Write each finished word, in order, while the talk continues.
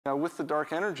Now, with the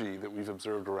dark energy that we've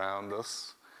observed around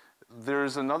us,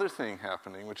 there's another thing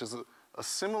happening, which is a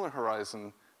similar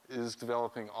horizon is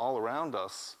developing all around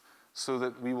us so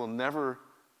that we will never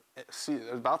see,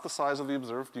 about the size of the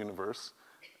observed universe,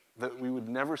 that we would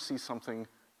never see something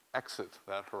exit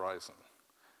that horizon.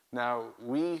 Now,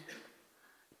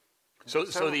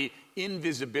 So the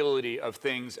invisibility of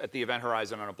things at the event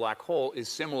horizon on a black hole is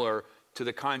similar to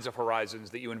the kinds of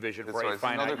horizons that you envision for a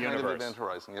finite universe. Another kind of event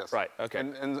horizon, yes. Right, okay.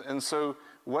 And so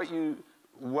what you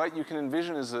can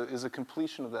envision is a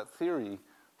completion of that theory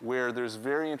where there's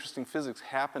very interesting physics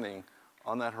happening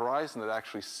on that horizon that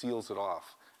actually seals it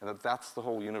off, and that's the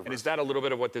whole universe. And is that a little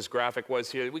bit of what this graphic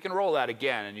was here? We can roll that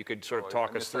again, and you could sort of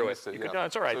talk us through it. No,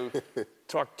 it's all right.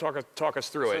 So, talk us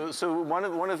through it. So one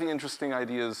of the interesting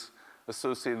ideas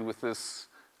associated with this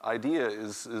idea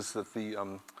is that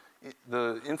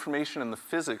the information and the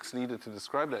physics needed to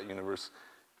describe that universe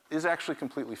is actually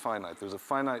completely finite. There's a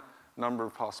finite number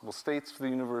of possible states for the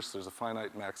universe. There's a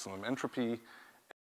finite maximum entropy.